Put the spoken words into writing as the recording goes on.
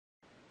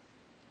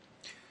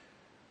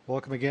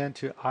Welcome again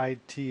to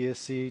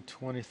ITSC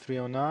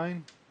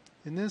 2309.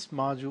 In this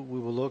module, we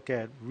will look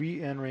at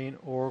re-entering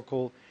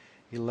Oracle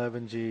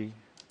 11g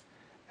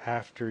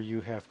after you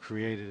have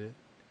created it.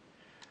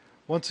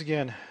 Once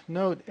again,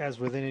 note as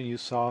with any new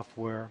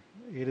software,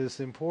 it is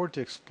important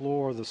to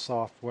explore the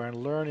software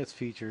and learn its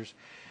features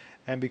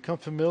and become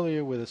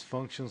familiar with its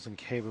functions and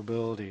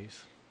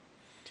capabilities.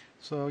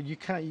 So you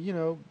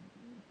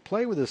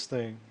play with this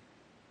thing,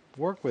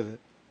 work with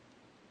it.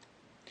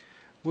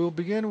 We'll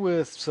begin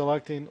with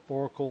selecting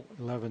Oracle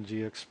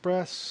 11g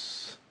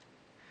Express.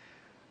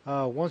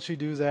 Once you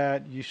do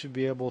that, you should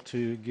be able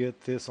to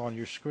get this on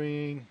your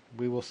screen.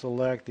 We will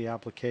select the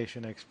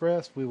application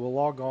Express. We will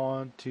log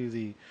on to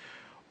the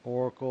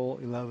Oracle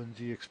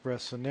 11g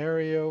Express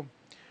scenario.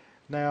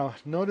 Now,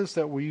 notice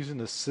that we're using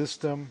the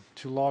system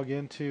to log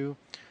into.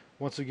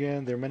 Once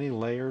again, there are many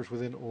layers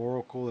within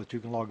Oracle that you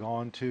can log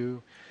on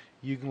to.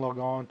 You can log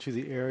on to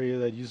the area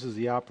that uses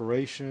the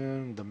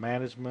operation, the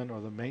management,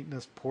 or the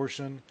maintenance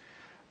portion.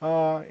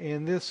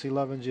 In this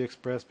 11g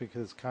Express,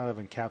 because it's kind of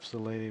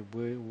encapsulated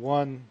with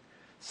one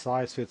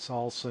size fits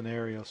all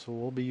scenario, so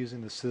we'll be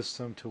using the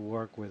system to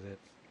work with it.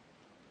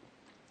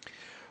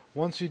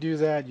 Once you do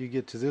that, you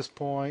get to this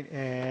point,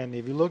 and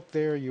if you look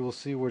there, you will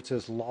see where it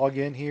says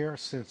login here.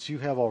 Since you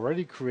have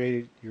already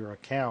created your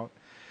account,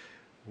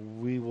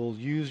 we will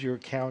use your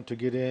account to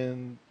get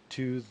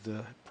into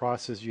the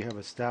process you have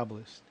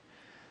established.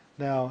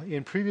 Now,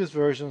 in previous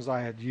versions,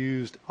 I had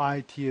used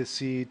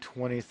ITSC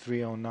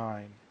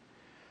 2309.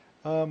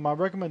 My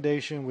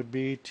recommendation would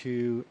be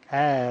to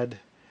add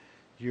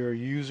your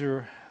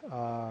user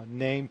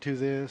name to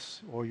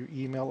this or your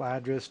email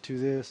address to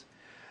this.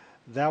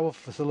 That will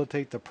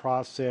facilitate the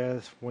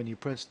process when you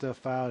print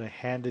stuff out and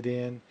hand it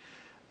in.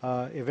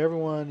 If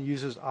everyone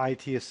uses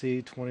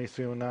ITSC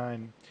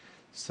 2309,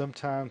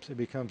 sometimes it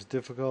becomes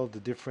difficult to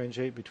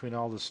differentiate between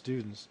all the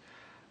students.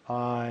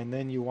 And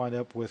then you wind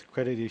up with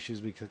credit issues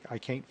because I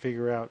can't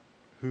figure out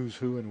who's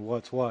who and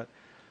what's what.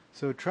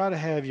 So try to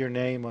have your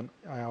name on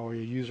or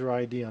your user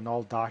ID on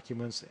all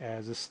documents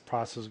as this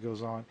process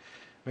goes on.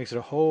 Makes it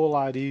a whole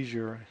lot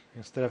easier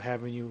instead of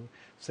having you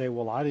say,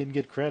 well, I didn't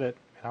get credit.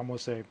 And I'm going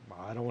to say,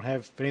 I don't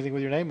have anything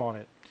with your name on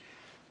it.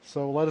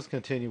 So let us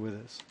continue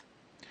with this.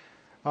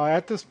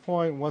 At this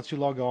point, once you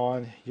log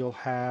on, you'll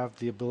have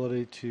the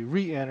ability to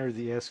re-enter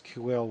the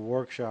SQL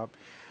workshop.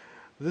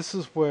 This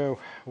is where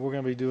we're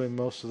going to be doing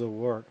most of the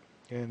work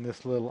in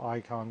this little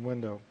icon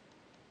window.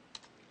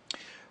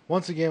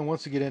 Once again,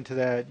 once you get into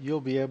that,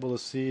 you'll be able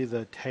to see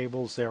the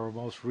tables that were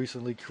most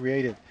recently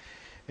created.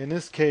 In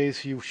this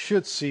case, you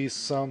should see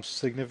some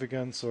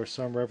significance or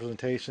some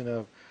representation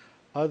of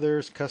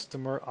others,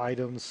 customer,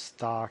 items,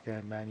 stock,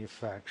 and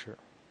manufacturer.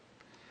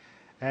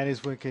 And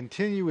as we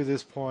continue with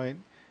this point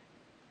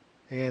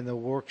in the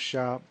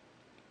workshop,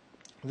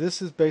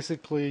 this is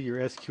basically your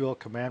SQL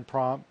command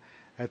prompt.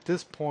 At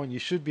this point, you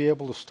should be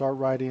able to start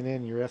writing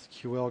in your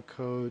SQL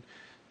code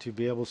to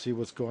be able to see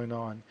what's going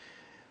on.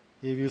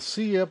 If you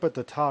see up at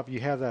the top,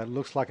 you have that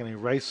looks like an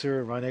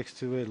eraser right next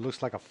to it. It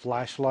looks like a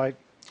flashlight.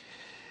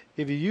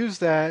 If you use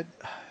that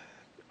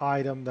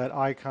item, that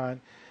icon,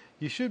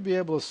 you should be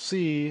able to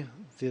see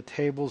the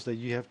tables that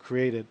you have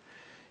created.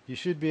 You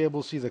should be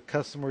able to see the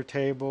customer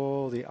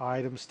table, the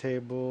items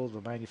table, the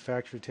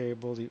manufacturer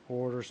table, the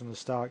orders, and the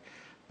stock.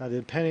 Now,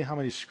 depending on how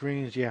many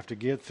screens you have to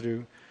get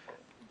through,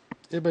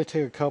 it may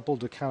take a couple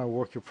to kind of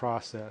work your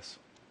process.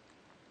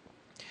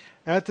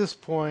 At this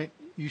point,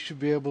 you should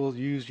be able to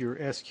use your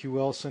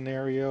SQL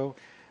scenario.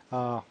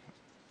 The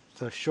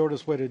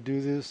shortest way to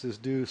do this is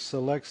do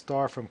select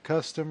star from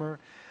customer,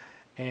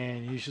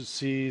 and you should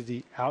see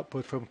the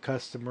output from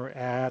customer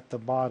at the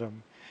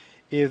bottom.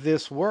 If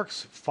this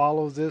works,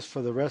 follow this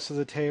for the rest of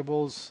the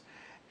tables,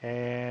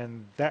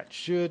 and that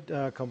should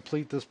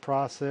complete this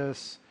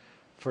process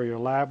for your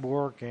lab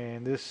work,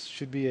 and this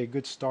should be a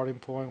good starting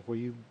point where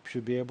you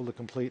should be able to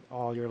complete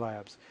all your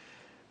labs.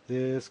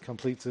 This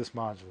completes this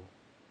module.